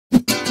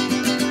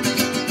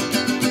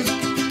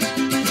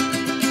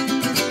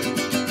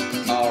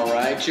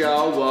right,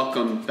 y'all.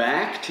 Welcome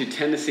back to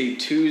Tennessee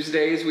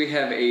Tuesdays. We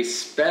have a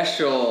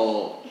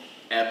special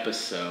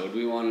episode.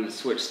 We wanted to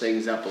switch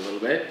things up a little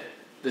bit.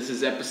 This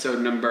is episode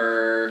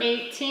number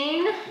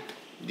 18. 18.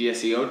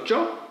 If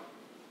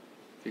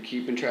you're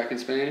keeping track in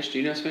Spanish, do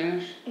you know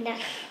Spanish? No.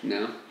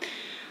 No?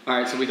 All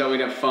right, so we thought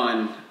we'd have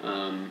fun.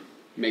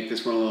 Make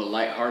this one a little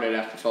lighthearted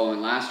after following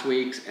last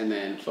week's, and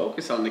then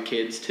focus on the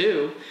kids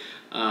too.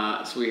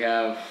 So we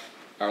have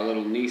our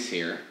little niece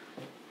here.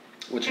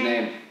 What's your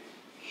name?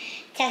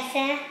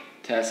 Tessa.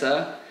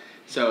 Tessa.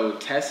 So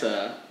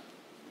Tessa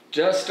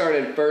just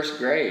started first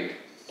grade.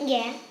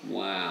 Yeah.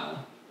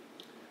 Wow.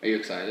 Are you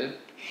excited?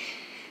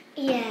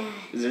 Yeah.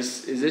 Is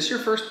this your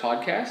first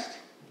podcast?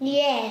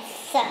 Yes.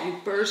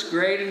 First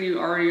grade and you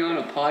already on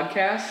a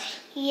podcast?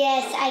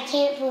 Yes, I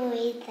can't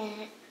believe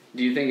that.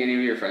 Do you think any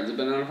of your friends have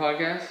been on a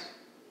podcast?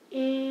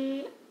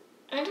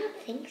 I don't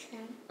think so.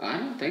 I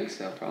don't think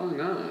so. Probably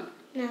not.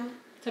 No.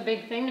 It's a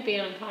big thing to be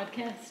on a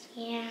podcast.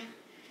 Yeah.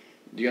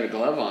 You got a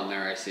glove on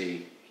there, I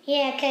see.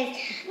 Yeah, because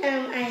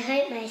I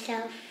hurt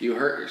myself. You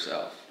hurt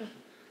yourself.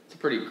 It's a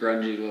pretty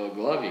grungy little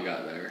glove you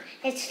got there.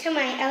 It's to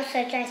my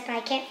Elsa dress, but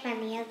I can't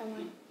find the other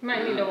one. You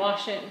might need to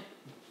wash it.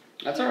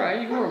 That's all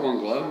right. You can wear one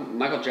glove.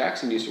 Michael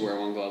Jackson used to wear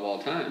one glove all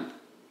the time.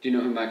 Do you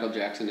know who Michael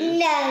Jackson is?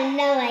 No,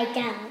 I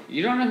don't.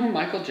 You don't know who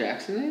Michael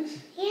Jackson is?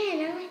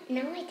 Yeah,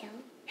 no, I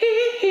don't.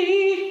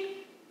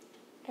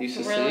 He used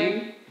to Really?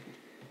 sing.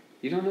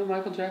 You don't know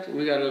Michael Jackson?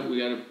 We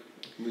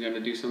gotta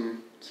do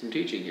some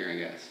teaching here, I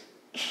guess.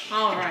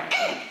 All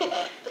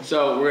right.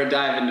 So we're gonna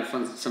dive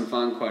into some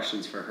fun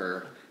questions for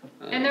her.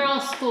 And they're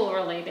all school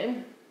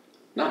related.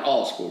 Not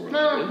all school related.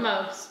 No,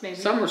 most maybe.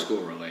 Some were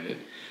school related.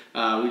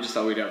 We just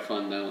thought we'd have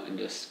fun though, and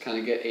just kind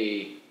of get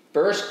a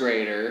first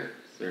grader,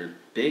 their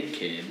big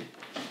kid,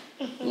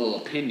 a little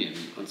opinion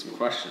on some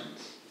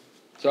questions.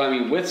 So I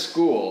mean, with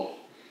school,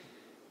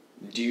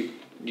 do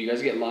you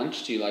guys get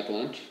lunch? Do you like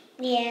lunch?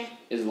 Yeah.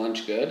 Is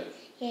lunch good?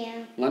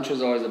 Yeah. Lunch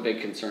was always a big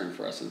concern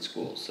for us in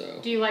school, so.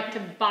 Do you like to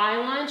buy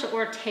lunch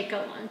or take a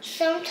lunch?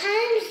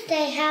 Sometimes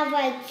they have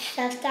like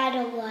stuff that I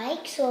don't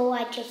like, so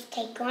I just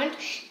take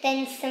lunch.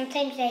 Then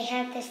sometimes they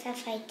have the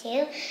stuff I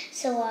do,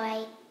 so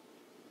I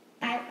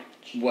buy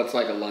lunch. What's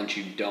like a lunch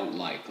you don't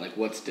like? Like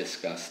what's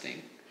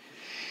disgusting?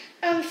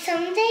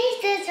 Some days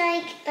there's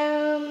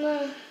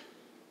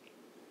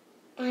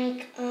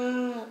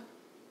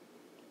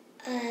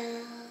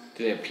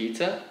Do they have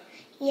pizza?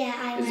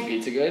 Yeah, Is the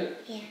pizza good?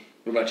 Yeah.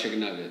 What about chicken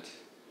nuggets?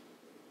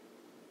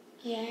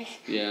 Yes.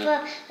 Yeah.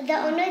 But the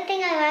only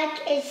thing I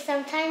like is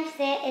sometimes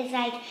there is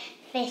like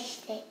fish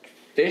sticks.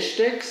 Fish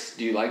sticks?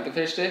 Do you like the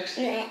fish sticks?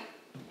 Meh.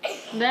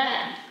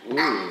 That.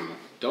 Ooh,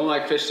 don't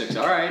like fish sticks.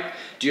 All right.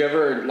 Do you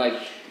ever, like,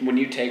 when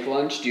you take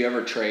lunch, do you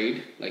ever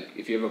trade? Like,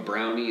 if you have a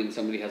brownie and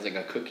somebody has, like,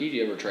 a cookie, do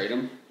you ever trade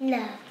them?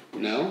 No.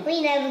 No?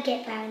 We never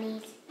get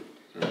brownies.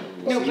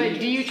 No, but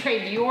do you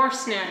trade your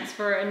snacks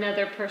for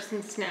another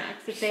person's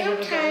snacks if they have a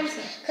better Sometimes,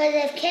 snack? because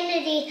if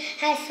Kennedy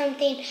has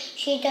something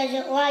she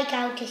doesn't like,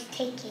 I'll just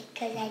take it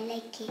because I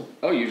like it.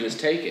 Oh, you just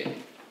take it?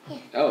 Yeah.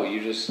 Oh, you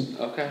just,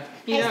 okay.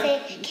 You I don't-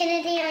 say,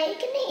 Kennedy, are you going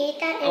to eat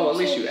that? Oh, And at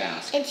least she- you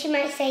ask. And she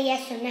might say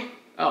yes or no.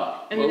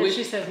 Oh, And well, then at if she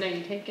least says no,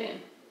 you take it.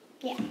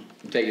 Yeah.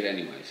 take it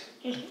anyways.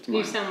 It's You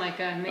mine. sound like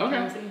a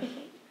Mackenzie.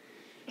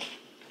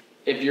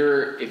 If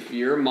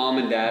your mom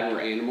and dad were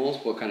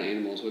animals, what kind of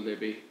animals would they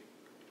be?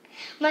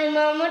 My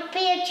mom would be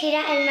a cheetah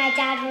and my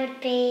dad would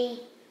be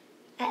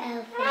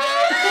an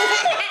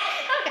elephant.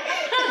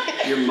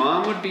 Your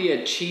mom would be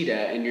a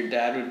cheetah and your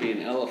dad would be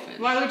an elephant.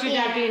 Why would your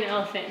dad be an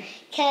elephant?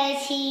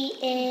 Because he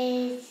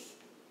is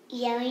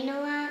yelling a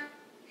lot.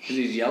 Because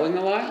he's yelling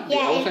a lot? The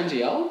Yeah, elephants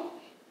yell?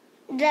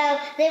 Though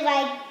they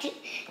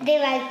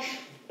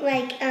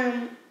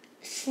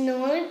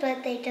snore,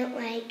 but they don't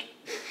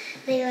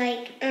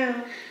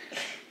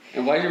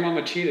And why is your mom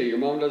a cheetah? Your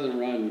mom doesn't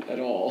run at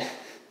all.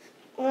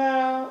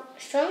 well,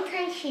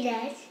 sometimes she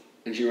does.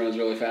 And she runs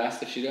really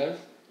fast if she does?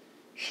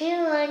 She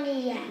runs,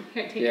 yeah.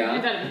 Here, take Yeah.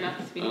 it. That is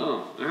enough speed.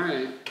 Oh,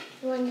 alright.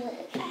 She runs really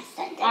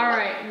fast. All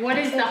right. What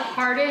is the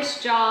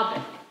hardest job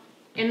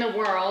in the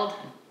world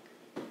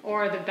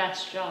or the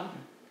best job?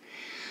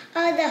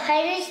 The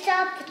hardest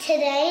job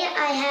today,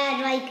 I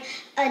had like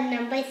a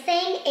number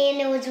thing,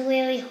 and it was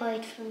really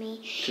hard for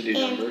me. To do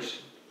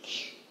numbers?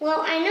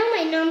 Well, I know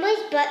my numbers,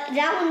 but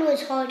that one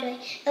was harder.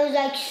 It was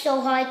like so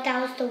hard,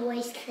 that was the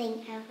worst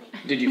thing ever.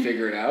 Did you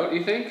figure it out,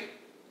 you think?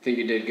 Think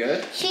you did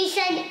good? She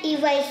said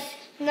erase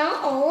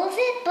not all of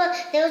it, but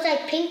there was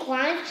like pink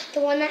lines.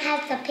 The one that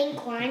has the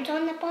pink lines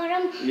on the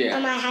bottom, Yeah. I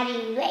had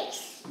to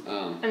erase.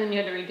 And then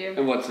you had to redo.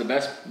 And what's the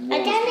best?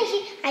 I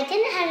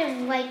didn't have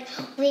to like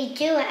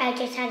redo it. I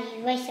just had to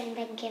erase it and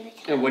then give it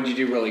to her. And what did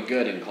you do really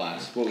good in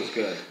class? What was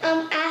good?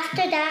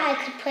 After that,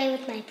 I could play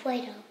with my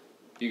Play-Doh.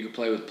 You could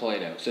play with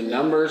Play-Doh. So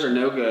numbers are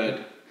no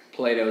good.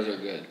 Play-Dohs are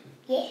good.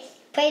 Yes,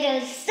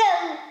 Play-Doh's so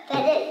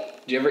good.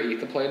 Do you ever eat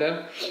the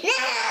Play-Doh? No!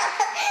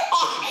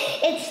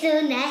 It's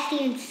so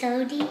nasty and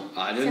salty.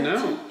 I didn't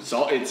know.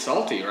 It's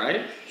salty,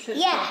 right?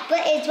 Yeah,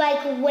 but it's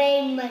like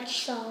way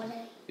much salty.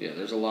 Yeah,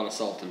 there's a lot of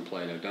salt in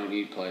Play-Doh. Don't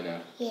eat Play-Doh.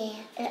 Yeah.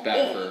 It's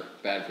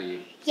bad for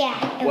you.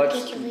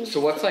 Yeah. So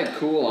what's like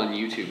cool on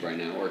YouTube right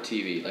now or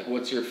TV? Like,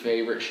 what's your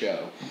favorite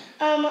show?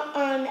 On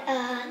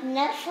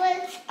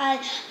Netflix,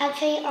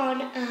 actually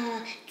on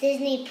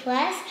Disney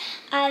Plus,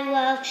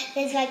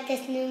 there's like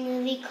this new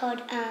movie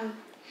called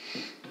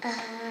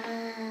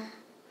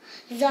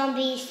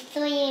Zombies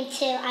 3 and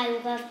 2.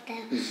 I love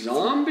them.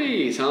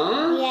 Zombies,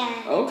 huh?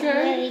 Yeah. Okay.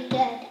 It's really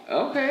good.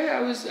 Okay, I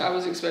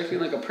was expecting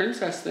like a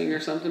princess thing or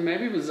something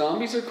maybe, but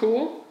zombies are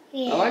cool.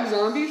 Yeah. I like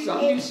zombies.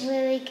 It's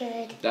really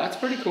good. That's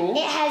pretty cool.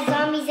 It has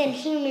zombies and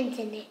humans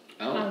in it.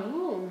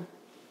 Oh.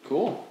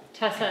 Cool.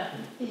 Tessa,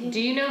 do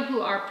you know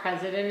who our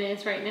president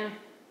is right now?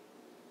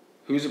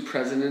 Who's the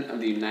president of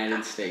the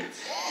United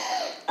States?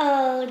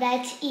 Oh,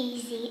 that's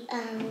easy.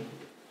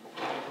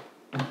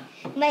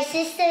 My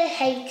sister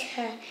hates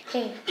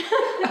him.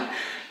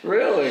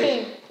 Really?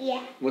 Him,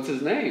 yeah. What's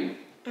his name?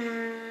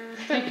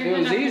 Like If it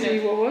was easy,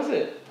 what was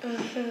it?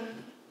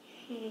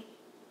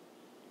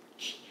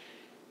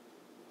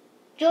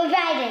 Joe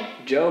Biden.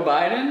 Joe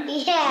Biden?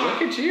 Yeah.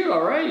 Look at you.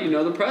 All right, you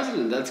know the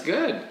president. That's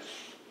good.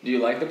 Do you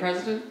like the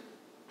president?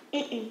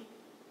 Mm-mm.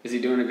 Is he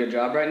doing a good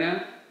job right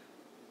now?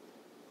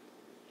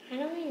 I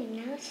don't even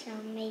know, so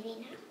maybe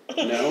not.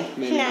 No?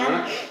 Maybe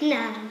not?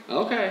 No.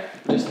 Okay.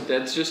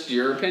 That's just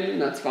your opinion.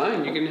 That's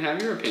fine. You can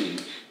have your opinion.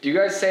 Do you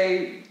guys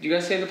say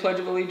the Pledge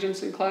of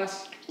Allegiance in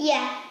class?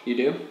 Yeah. You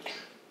do?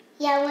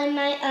 Yeah, when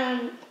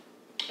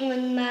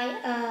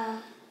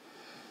my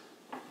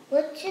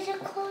what is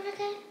it called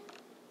again?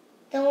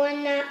 The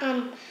one that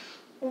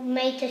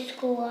made the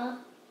school up.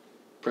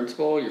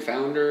 Principal, your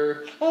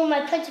founder? Oh,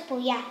 my principal,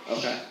 yeah.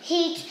 Okay.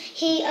 He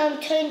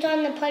turned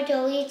on the Pledge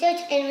of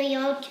Allegiance and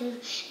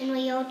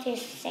we all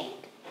just sang.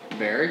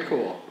 Very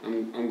cool.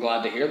 I'm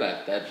glad to hear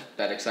that.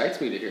 That excites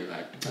me to hear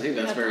that. I think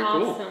that's very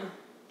awesome.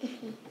 cool.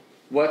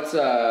 What's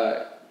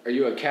are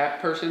you a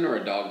cat person or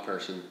a dog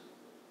person?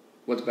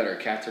 What's better,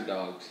 cats or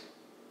dogs?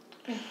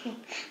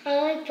 I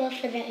like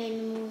both of the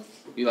animals.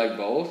 You like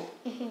both?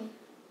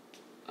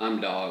 I'm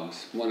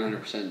dogs.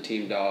 100%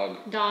 team dog.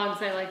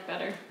 Dogs I like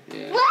better. What?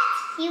 Yeah.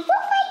 You both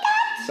like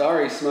that?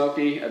 Sorry,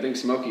 Smokey. I think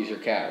Smokey's your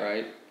cat,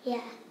 right?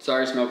 Yeah.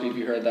 Sorry, Smokey, if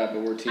you heard that,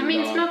 but we're team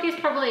dog. Smokey's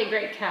probably a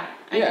great cat.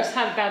 I Yeah. just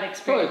have bad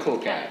experience Probably a cool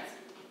with cat. cats.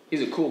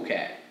 He's a cool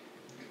cat.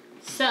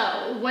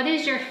 So, what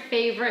is your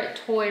favorite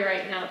toy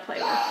right now to play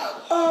with?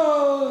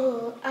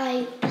 Oh,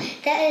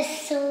 that is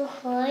so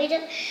hard.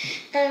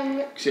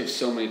 Because you have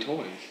so many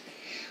toys.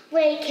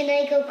 Wait, can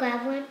I go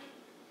grab one?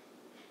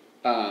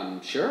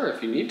 Sure,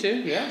 if you need to,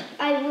 yeah.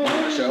 I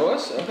will. Show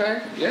us?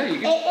 Okay. Yeah, you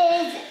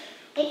can.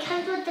 It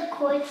comes with the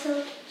cord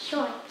so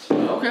short.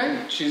 Okay.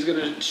 She's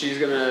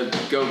gonna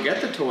go get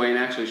the toy and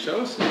actually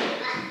show us it.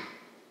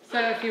 So,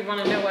 if you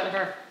want to know what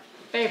her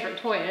favorite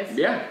toy is.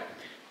 Yeah.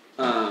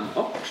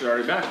 Oh, she's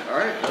already back. All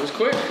right, that was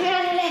quick.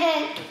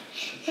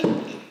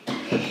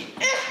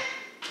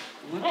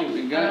 What do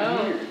we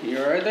got here?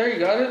 You all right there? You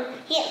got it?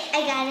 Yes,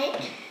 I got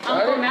it.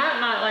 Uncle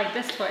Matt might like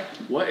this toy.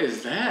 What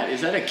is that?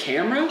 Is that a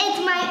camera? It's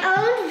my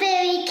own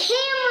very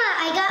camera.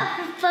 I got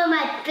it for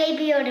my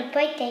baby Yoda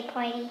birthday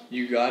party.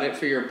 You got it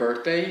for your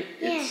birthday?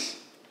 Yeah. It's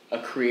a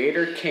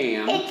creator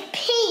cam. It's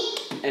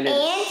pink. And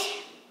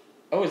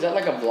oh, is that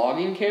like a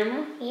vlogging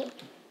camera? Yep.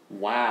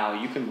 Wow,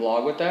 you can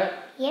vlog with that?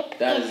 Yep.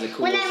 That is the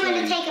coolest When I want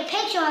to thing. take a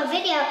picture or a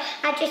video,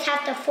 I just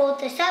have to fold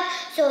this up,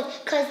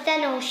 because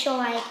then it'll show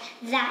like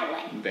that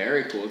way.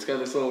 Very cool. It's got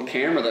this little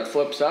camera that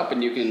flips up,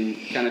 and you can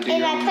kind of do And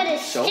your I own put a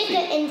selfie. sticker,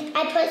 and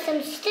I put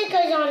some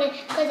stickers on it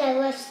because I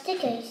love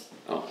stickers.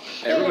 Oh,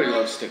 everybody And I-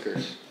 loves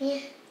stickers. Yeah.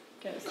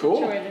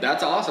 Cool.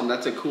 That's awesome.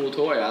 That's a cool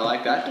toy. I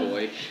like that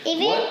toy.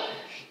 Even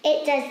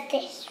it does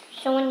this.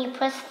 So when you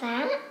press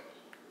that,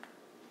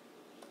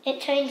 it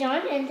turns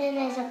on, and then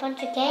there's a bunch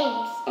of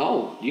games.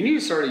 Oh, you need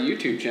to start a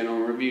YouTube channel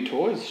and review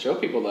toys. Show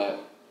people that.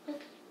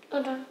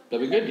 Hold on.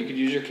 That'd be good. You could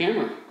use your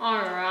camera.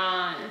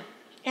 Alright.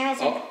 It has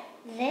like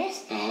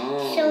this.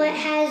 Oh. So it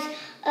has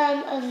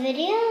a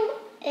video.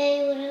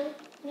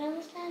 What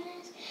else that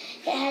is?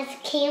 It has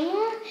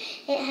camera.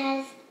 It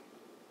has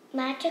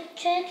magic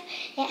tricks.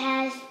 It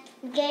has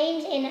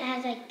games, and it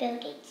has like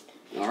buildings.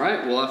 All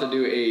right, we'll have to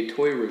do a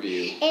toy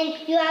review. And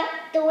you have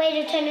the way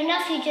to turn it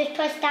off. You just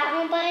press that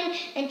one button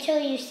until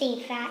you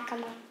see that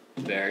come on.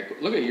 Very cool.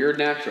 Look at you're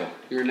natural.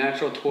 You're a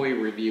natural toy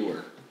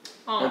reviewer.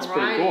 That's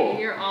pretty cool.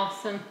 You're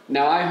awesome.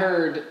 Now I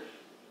heard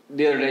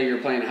the other day you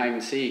were playing hide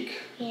and seek.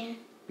 Yeah.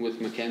 With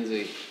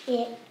Mackenzie.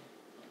 Yeah.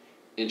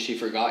 And she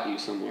forgot you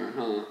somewhere,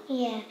 huh?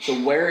 Yeah. So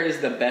where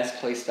is the best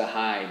place to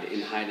hide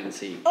in hide and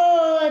seek?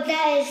 Oh,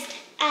 that is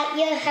at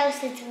your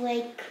house. It's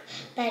like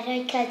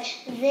better because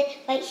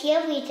like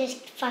here we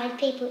just find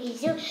people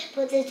easier,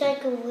 but there's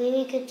like a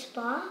really good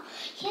spot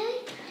here.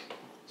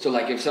 So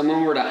like if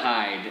someone were to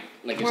hide,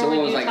 like if Where someone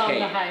would was you like, tell them hey,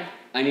 to hide?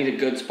 I need a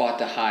good spot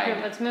to hide. Here,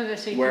 let's move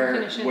this so you can Where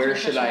finish where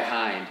answering should I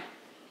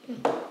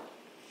questions. hide?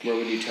 Where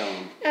would you tell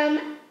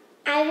them?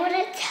 I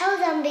wouldn't tell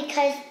them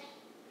because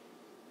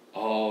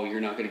Oh,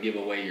 you're not going to give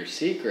away your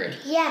secret.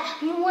 Yeah,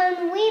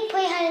 when we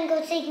play hide and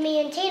go seek, me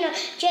and Tina,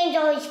 James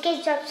always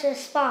gets up to the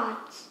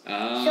spots.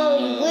 Oh, So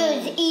he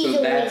loses easily.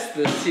 So that's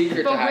the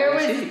secret But to hide where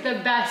and was seek.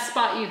 the best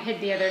spot you hid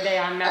the other day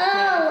on Mac?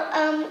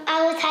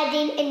 I was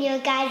hiding in your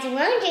guys'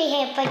 laundry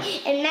hamper,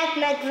 and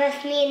Mac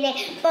left me in there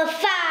for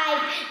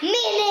 5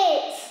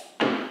 minutes.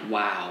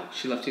 Wow,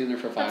 she left you in there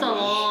for 5 That's a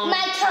minutes. long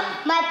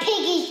My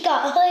piggies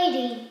got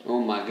hurting.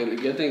 Oh my goodness!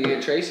 Good thing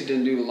Aunt Tracy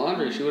didn't do the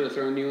laundry. She would have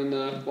thrown you in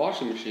the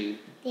washing machine.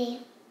 Yeah.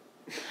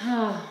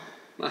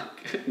 My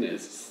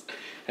goodness.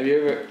 Have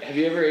you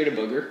ever ate a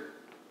booger?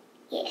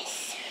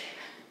 Yes.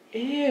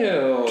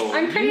 Ew.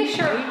 I'm pretty you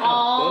sure ate a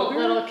all booger?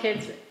 little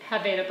kids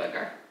have ate a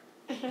booger.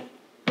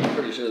 I'm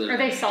pretty sure Are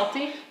they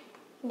salty?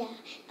 No,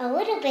 a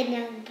little bit,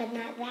 no, but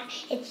not that.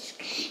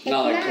 It's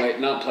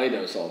not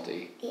Play-Doh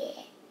salty. Yeah.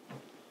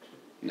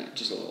 No,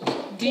 just a little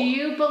salty. Do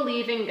you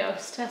believe in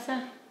ghosts,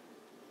 Tessa?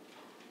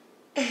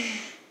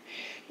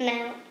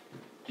 No.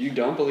 You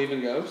don't believe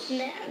in ghosts?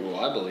 No. Well,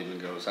 I believe in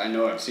ghosts. I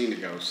know I've seen a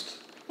ghost.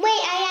 Wait,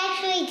 I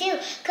actually do.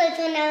 Because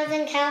when I was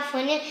in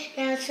California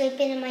and I was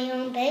sleeping in my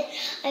own bed,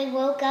 I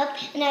woke up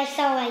and I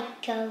saw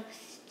like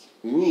ghosts.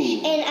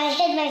 Ooh. And I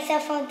hid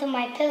myself onto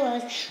my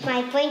pillows,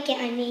 my blanket,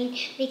 I mean,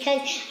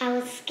 because I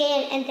was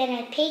scared. And then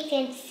I peeked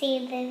and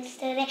see that it was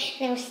still there,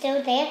 and it was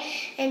still there.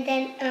 And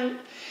then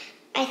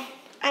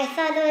I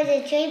thought it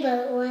was a dream, but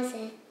it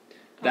wasn't.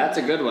 That's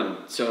a good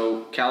one.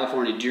 So,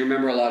 California. Do you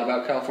remember a lot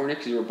about California?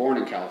 Because you were born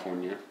in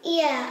California.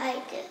 Yeah,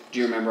 I do. Do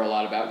you remember a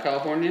lot about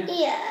California?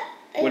 Yeah.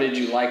 What did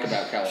you like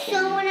about California?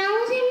 So when I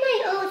was in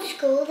my old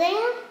school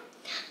there,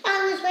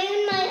 I was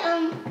wearing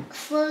my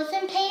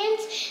frozen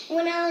pants.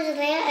 When I was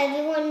there,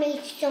 everyone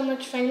made so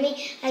much fun of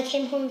me. I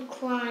came home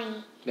crying.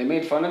 They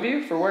made fun of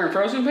you for wearing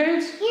frozen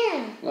pants?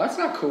 Yeah. Well, that's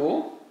not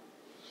cool.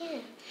 Yeah.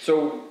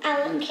 So,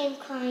 I came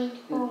crying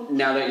home.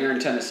 now that you're in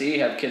Tennessee,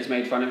 have kids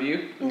made fun of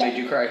you? No. Made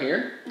you cry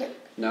here? No.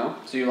 No?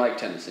 So you like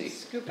Tennessee?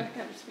 Scoot back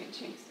up, sweet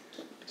cheeks.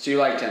 So you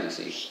like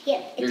Tennessee?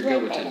 Yeah, it's You're way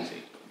good with better.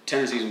 Tennessee.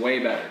 Tennessee's way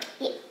better.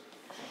 Yeah.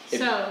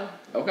 So,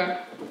 Okay.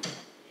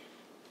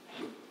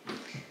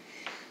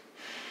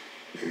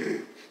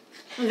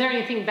 is there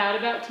anything bad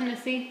about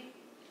Tennessee?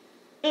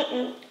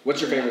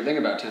 What's your favorite thing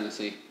about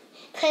Tennessee?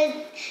 Cause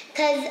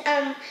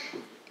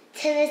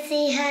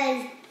Tennessee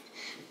has,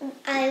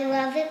 I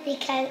love it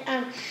because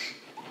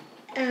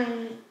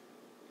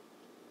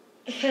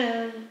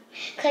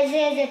cause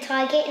there's a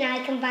Target and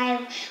I can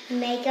buy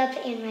makeup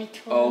and my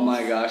toys. Oh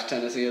my gosh,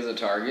 Tennessee has a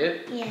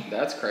Target? Yeah.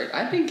 That's great.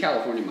 I think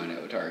California might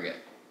have a Target.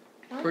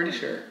 Pretty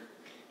sure.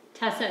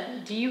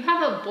 Tessa, do you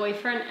have a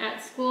boyfriend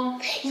at school?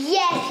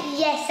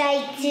 Yes,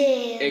 I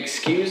do.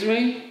 Excuse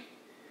me?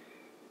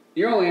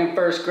 You're only in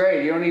first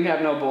grade. You don't even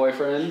have no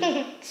boyfriend.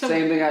 So-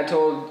 Same thing I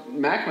told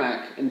Mac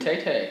and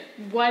Tay Tay.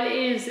 What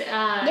is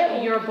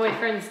your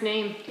boyfriend's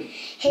name?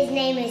 His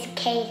name is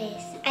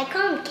Cadis. I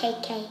call him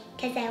KK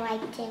because I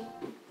liked him.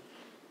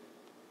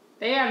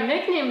 They have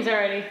nicknames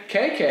already.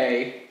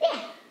 KK? Yeah.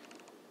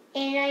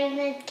 And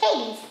I'm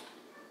Cadis.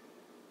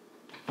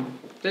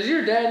 Does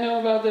your dad know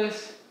about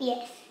this?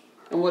 Yes.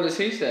 And what does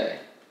he say?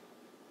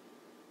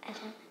 I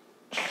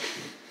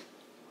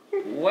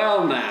don't.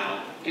 Well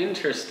now,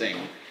 interesting.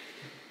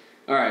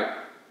 Alright,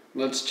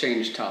 let's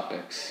change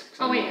topics.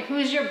 Oh wait,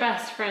 who's your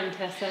best friend,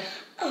 Tessa?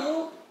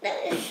 Oh,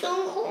 that is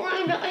so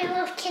hard. I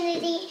love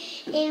Kennedy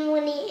and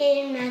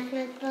Winnie and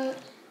Mac.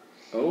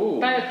 Oh.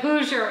 But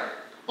who's your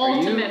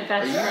ultimate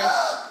best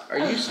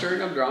friend? Are you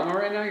stirring up drama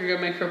right now? You're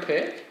gonna make her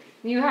pick?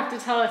 You have to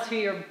tell us who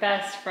your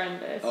best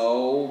friend is.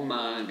 Oh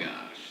my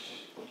gosh.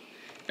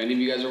 If any of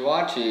you guys are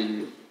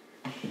watching,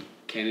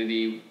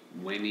 Kennedy,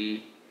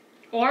 Winnie,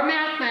 Or or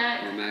Mac.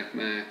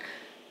 Mac.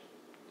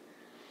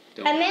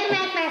 I met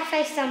Mac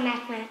first on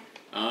Mac.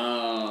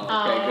 Oh,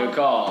 okay, good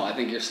call. I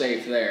think you're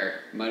safe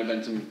there. Might have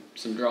been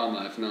some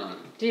drama if not.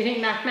 Do you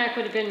think Mac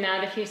would have been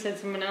mad if you said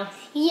someone else?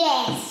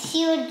 Yes,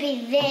 she would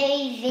be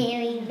very,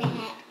 very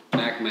mad.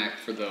 Mac,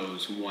 for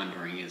those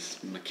wondering, is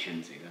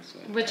Mackenzie. That's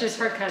what. Which is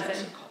her cousin.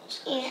 Tessa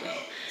calls her, Yeah.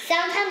 so.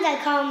 Sometimes I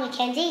call her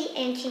Mackenzie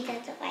and she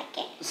doesn't like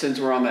it. Since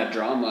we're on that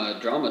drama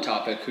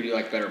topic, who do you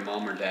like better,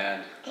 mom or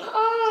dad?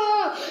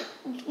 Oh,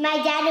 my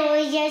dad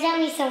always yells at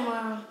me, so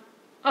Mom.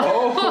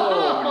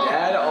 Oh,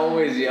 dad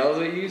always yells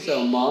at you,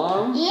 so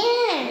mom?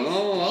 Yes.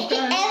 Oh, okay.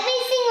 Every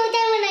single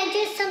day when I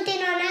do something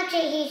on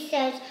accident, he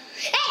says,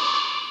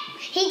 "Hey!"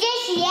 He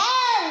just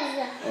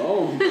yells.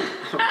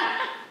 Oh.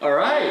 All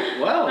right.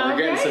 Well, we're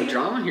getting Okay. some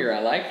drama here. I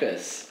like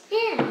this.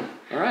 Yeah.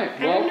 All right. I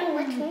don't Well, know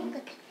what's wrong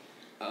with it.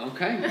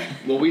 okay.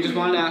 Well, we just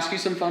wanted to ask you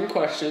some fun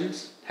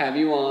questions. Have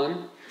you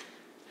on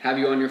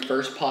your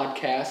first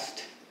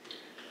podcast.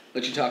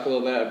 Let you talk a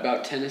little bit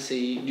about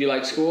Tennessee. Do you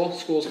like school?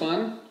 School's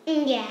fun?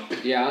 Yeah.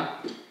 Yeah?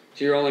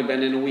 So you've only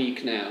been in a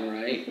week now,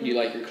 right? Do you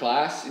like your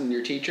class and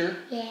your teacher?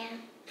 Yeah.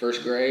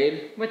 First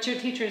grade? What's your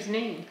teacher's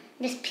name?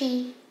 Miss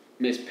P.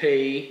 Miss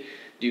P.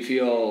 Do you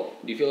feel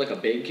like a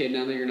big kid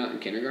now that you're not in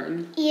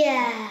kindergarten?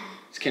 Yeah.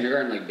 Is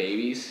kindergarten like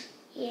babies?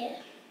 Yeah.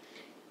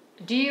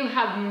 Do you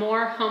have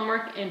more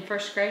homework in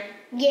first grade?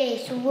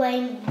 Yes,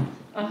 way.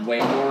 Way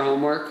more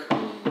homework?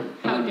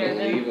 How dare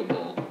they?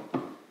 Unbelievable.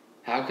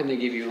 How can they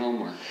give you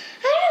homework?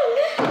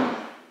 I don't know.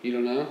 You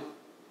don't know?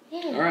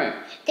 Yeah. All right.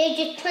 They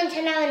just print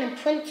it out in a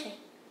printer.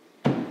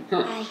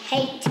 Huh. I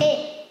hate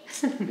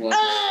it. We'll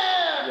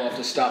have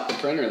to stop the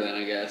printer then,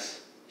 I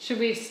guess. Should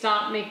we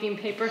stop making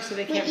paper so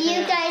they can't You print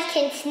it? guys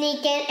can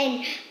sneak in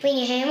and bring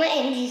a hammer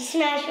and just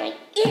smash like.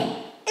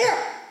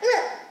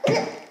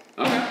 Okay.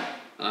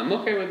 I'm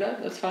okay with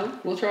that. That's fine.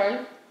 We'll try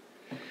it.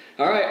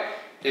 All right.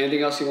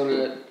 Anything else you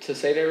wanted to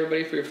say to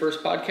everybody for your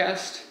first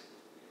podcast?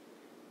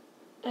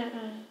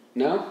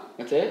 No?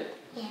 That's it?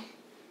 Yeah. You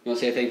want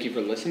to say thank you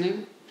for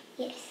listening?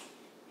 Yes.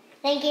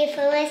 Thank you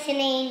for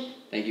listening.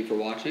 Thank you for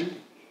watching.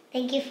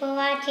 Thank you for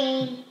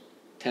watching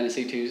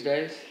Tennessee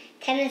Tuesdays.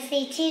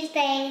 Tennessee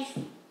Tuesdays.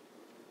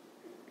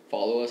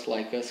 Follow us,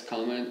 like us,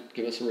 comment,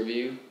 give us a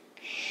review.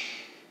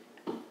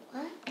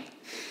 What?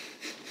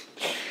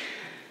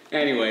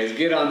 Anyways,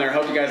 get on there.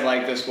 Hope you guys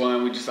like this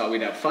one. We just thought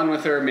we'd have fun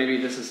with her.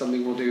 Maybe this is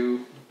something we'll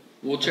do.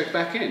 We'll check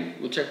back in.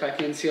 We'll check back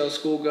in, see how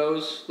school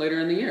goes later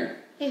in the year.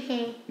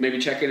 Maybe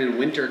check in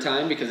winter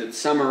time because it's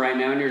summer right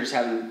now and you're just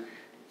having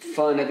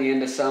fun at the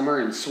end of summer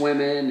and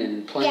swimming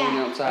and playing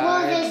outside.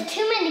 Well, there's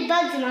too many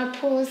bugs in our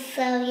pool,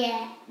 so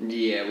yeah.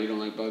 Yeah, we don't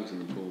like bugs in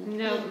the pool.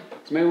 No.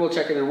 So maybe we'll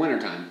check it in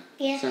wintertime.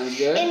 Yeah. Sounds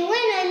good? In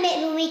winter,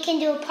 maybe we can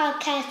do a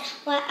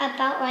podcast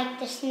about like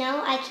the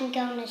snow. I can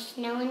go in the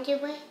snow and do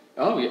it.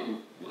 Oh, yeah.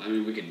 I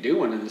mean, we could do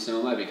one in the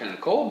snow. It might be kind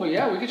of cold, but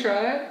yeah, we could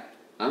try it.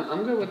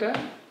 I'm good with that.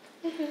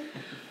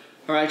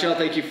 All right, y'all.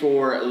 Thank you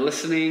for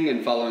listening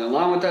and following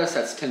along with us.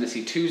 That's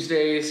Tennessee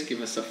Tuesdays.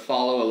 Give us a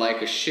follow, a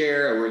like, a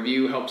share, a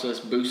review. Helps us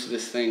boost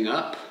this thing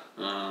up.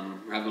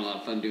 We're having a lot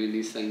of fun doing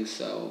these things,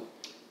 so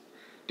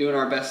doing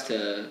our best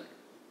to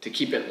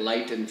keep it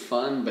light and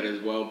fun, but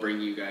as well bring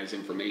you guys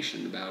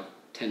information about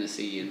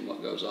Tennessee and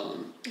what goes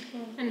on.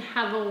 And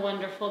have a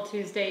wonderful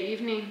Tuesday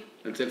evening.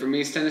 That's it from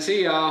East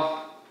Tennessee,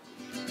 y'all.